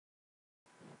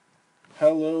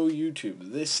Hello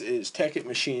YouTube, this is Tekkit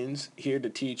Machines here to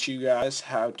teach you guys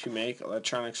how to make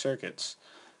electronic circuits.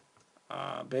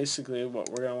 Basically what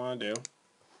we're going to want to do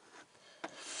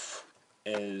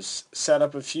is set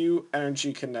up a few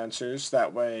energy condensers.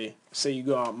 That way, say you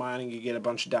go out mining, you get a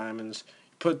bunch of diamonds,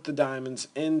 put the diamonds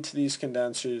into these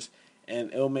condensers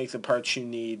and it'll make the parts you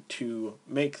need to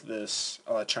make this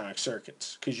electronic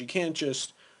circuits. Because you can't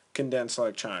just condense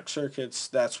electronic circuits,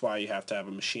 that's why you have to have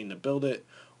a machine to build it,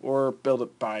 or build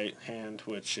it by hand,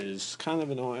 which is kind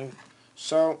of annoying.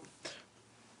 So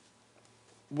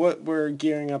what we're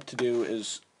gearing up to do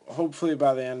is hopefully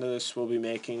by the end of this we'll be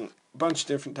making a bunch of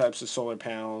different types of solar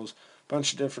panels, a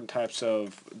bunch of different types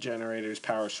of generators,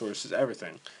 power sources,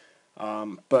 everything.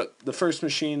 But the first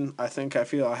machine I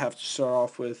feel I have to start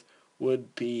off with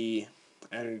would be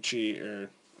energy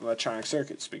or electronic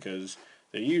circuits, because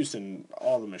they're used in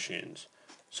all the machines.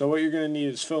 So what you're going to need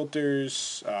is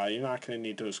filters. You're not going to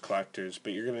need those collectors,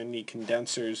 but you're going to need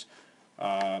condensers,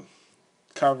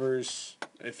 covers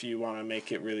if you want to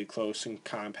make it really close and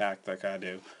compact like I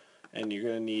do. And you're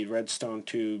going to need redstone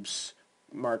tubes,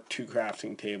 Mark II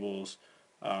crafting tables,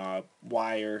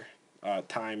 wire,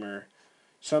 timer,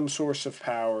 some source of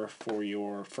power for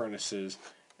your furnaces,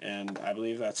 and I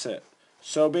believe that's it.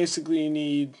 So basically you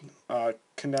need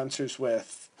condensers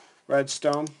with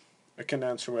redstone, a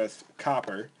condenser with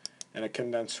copper, and a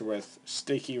condenser with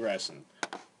sticky resin.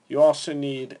 You also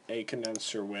need a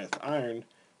condenser with iron,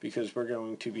 because we're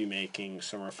going to be making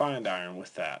some refined iron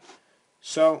with that.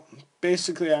 So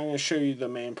basically I'm going to show you the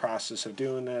main process of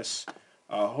doing this.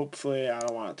 Hopefully I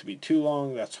don't want it to be too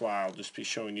long, that's why I'll just be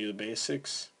showing you the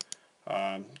basics.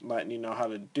 Letting you know how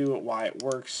to do it, why it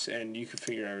works, and you can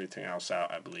figure everything else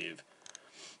out, I believe.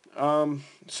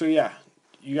 So yeah,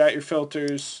 you got your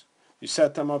filters, you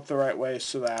set them up the right way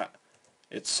so that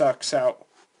it sucks out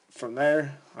from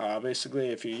there. Basically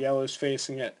if your yellow's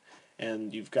facing it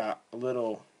and you've got a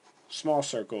little small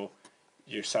circle,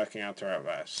 you're sucking out the right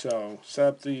way. So set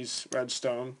up these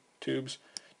redstone tubes.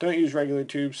 Don't use regular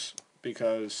tubes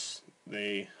because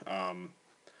they aren't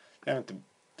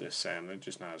the same, they're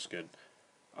just not as good.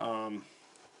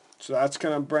 So that's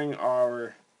going to bring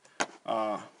our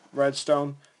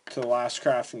redstone to the last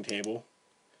crafting table,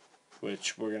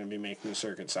 which we're going to be making the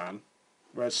circuits on.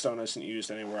 Redstone isn't used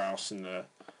anywhere else in the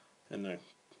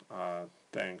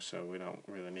thing, so we don't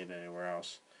really need it anywhere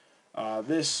else.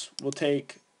 This will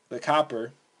take the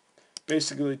copper,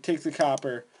 basically take the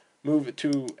copper, move it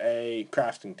to a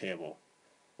crafting table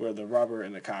where the rubber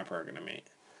and the copper are going to meet.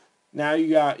 Now you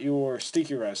got your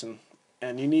sticky resin,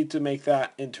 and you need to make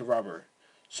that into rubber.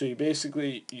 So you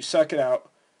suck it out,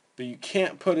 but you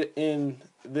can't put it in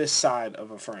this side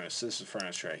of a furnace. This is a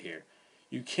furnace right here.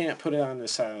 You can't put it on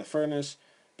this side of the furnace,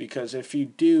 because if you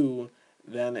do,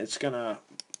 then it's gonna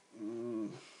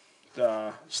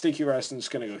the sticky resin is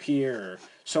gonna go here or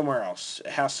somewhere else.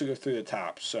 It has to go through the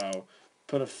top. So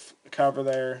put a cover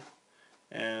there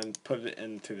and put it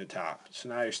in through the top. So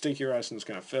now your sticky resin is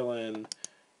gonna fill in.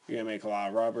 You're gonna make a lot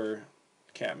of rubber.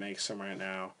 Can't make some right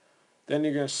now. Then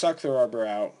you're going to suck the rubber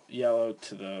out, yellow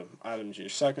to the items you're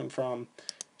sucking from,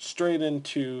 straight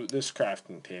into this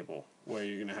crafting table where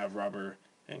you're going to have rubber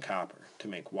and copper to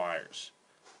make wires.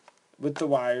 With the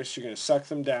wires, you're going to suck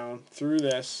them down through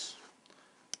this.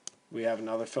 We have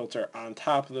another filter on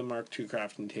top of the Mark II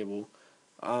crafting table.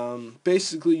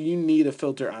 Basically, you need a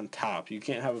filter on top. You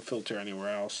can't have a filter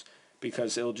anywhere else,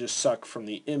 because it'll just suck from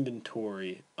the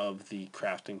inventory of the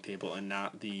crafting table and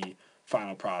not the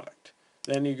final product.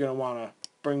 Then you're going to want to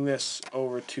bring this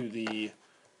over to the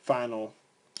final.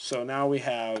 So now we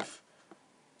have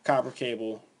copper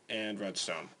cable and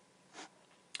redstone.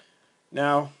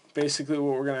 Now basically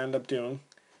what we're going to end up doing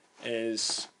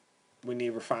is we need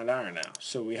refined iron now.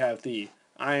 So we have the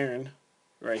iron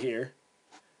right here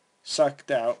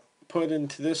sucked out, put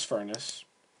into this furnace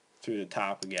through the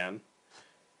top again,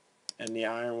 and the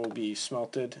iron will be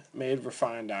smelted, made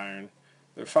refined iron.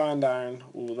 The refined iron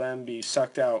will then be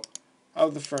sucked out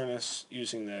of the furnace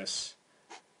using this,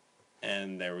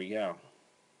 and there we go.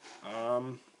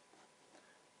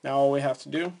 Now all we have to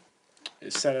do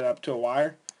is set it up to a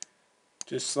wire,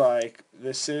 just like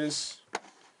this is.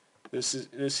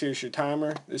 This here's your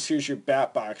timer. This here's your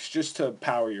bat box, just to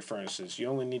power your furnaces. You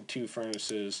only need 2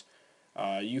 furnaces.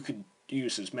 You could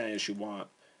use as many as you want,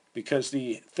 because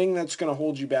the thing that's going to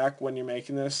hold you back when you're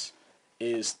making this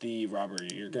is the rubber.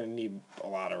 You're going to need a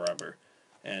lot of rubber,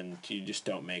 and you just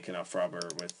don't make enough rubber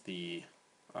with the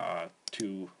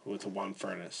one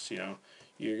furnace.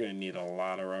 You're going to need a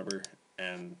lot of rubber,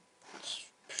 and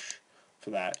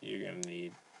for that you're going to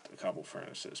need a couple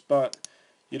furnaces. But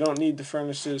you don't need the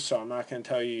furnaces, so I'm not going to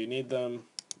tell you need them.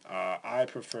 I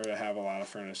prefer to have a lot of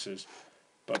furnaces.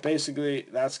 But basically,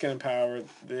 that's getting power.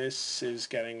 This is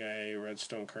getting a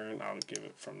redstone current. I'll give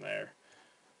it from there.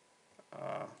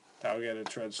 That'll get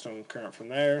its redstone current from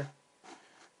there.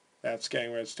 That's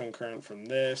getting redstone current from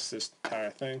this entire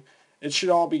thing. It should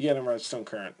all be getting redstone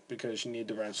current because you need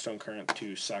the redstone current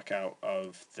to suck out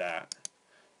of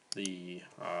the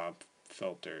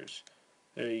filters.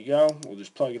 There you go. We'll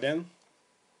just plug it in.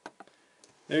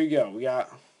 There you go.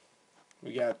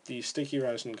 We got the sticky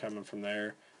resin coming from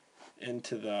there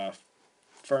into the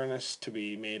furnace to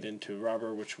be made into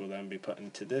rubber, which will then be put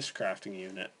into this crafting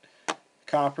unit.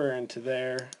 Copper into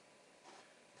there.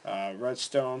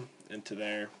 Redstone into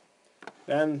there.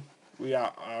 Then we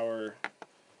got our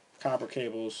copper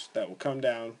cables that will come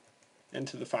down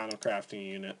into the final crafting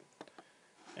unit,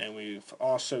 and we've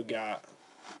also got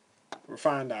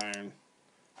refined iron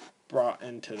brought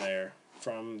into there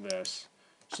from this.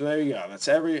 So there you go. That's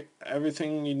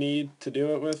everything you need to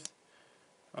do it with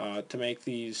to make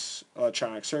these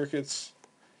electronic circuits.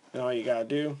 And all you gotta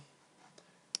do,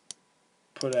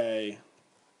 put a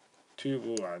tube.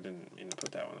 Ooh, I didn't mean to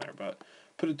put that one there, but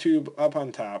put a tube up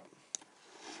on top.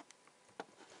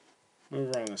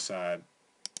 Move around the side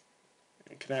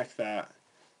and connect that,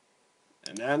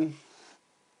 and then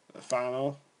the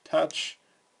final touch,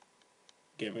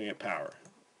 giving it power.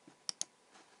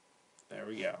 There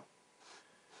we go.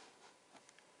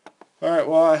 Alright,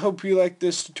 well, I hope you liked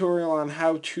this tutorial on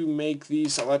how to make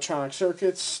these electronic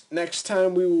circuits. Next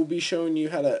time we will be showing you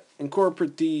how to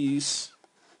incorporate these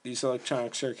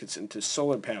electronic circuits into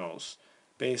solar panels.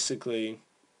 Basically,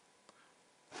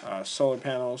 solar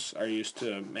panels are used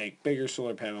to make bigger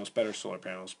solar panels, better solar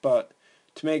panels, but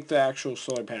to make the actual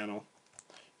solar panel,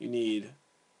 you need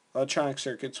electronic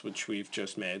circuits, which we've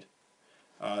just made,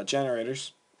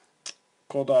 generators,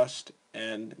 coal dust,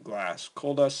 and glass.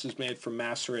 Coal dust is made from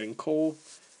macerating coal,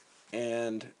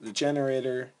 and the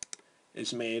generator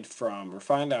is made from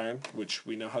refined iron, which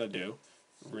we know how to do,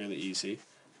 really easy.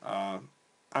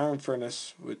 Iron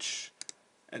furnace, which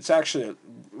it's actually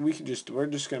we're just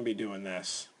going to be doing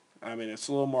this. I mean, it's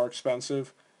a little more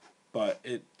expensive, but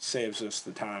it saves us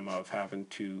the time of having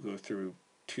to go through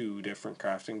 2 different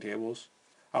crafting tables.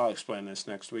 I'll explain this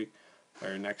next week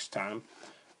or next time.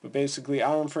 But basically,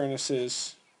 iron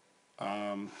furnaces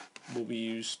will be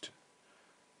used,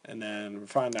 and then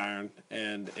refined iron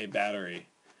and a battery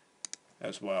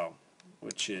as well,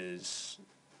 which is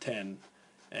tin,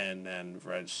 and then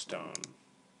redstone.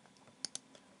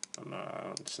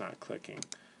 It's not clicking.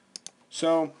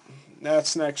 So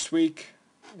that's next week.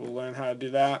 We'll learn how to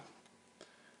do that.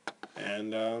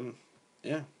 And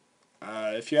yeah.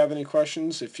 If you have any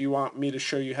questions, if you want me to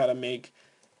show you how to make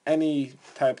any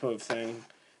type of thing,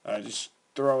 just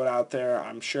throw it out there.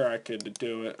 I'm sure I could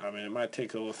do it. I mean, it might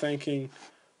take a little thinking,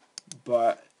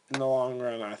 but in the long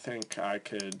run, I think I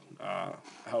could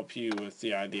help you with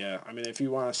the idea. I mean, if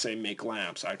you want to say make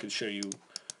lamps, I could show you.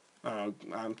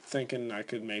 I'm thinking I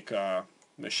could make a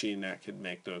machine that could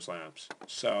make those lamps.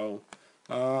 So,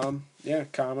 yeah,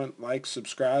 comment, like,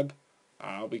 subscribe.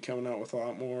 I'll be coming out with a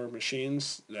lot more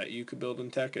machines that you could build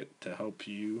in Tekkit to help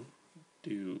you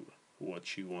do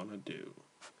what you want to do.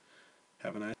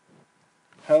 Have a nice.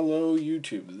 Hello,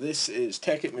 YouTube. This is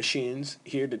Tekkit Machines,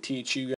 here to teach you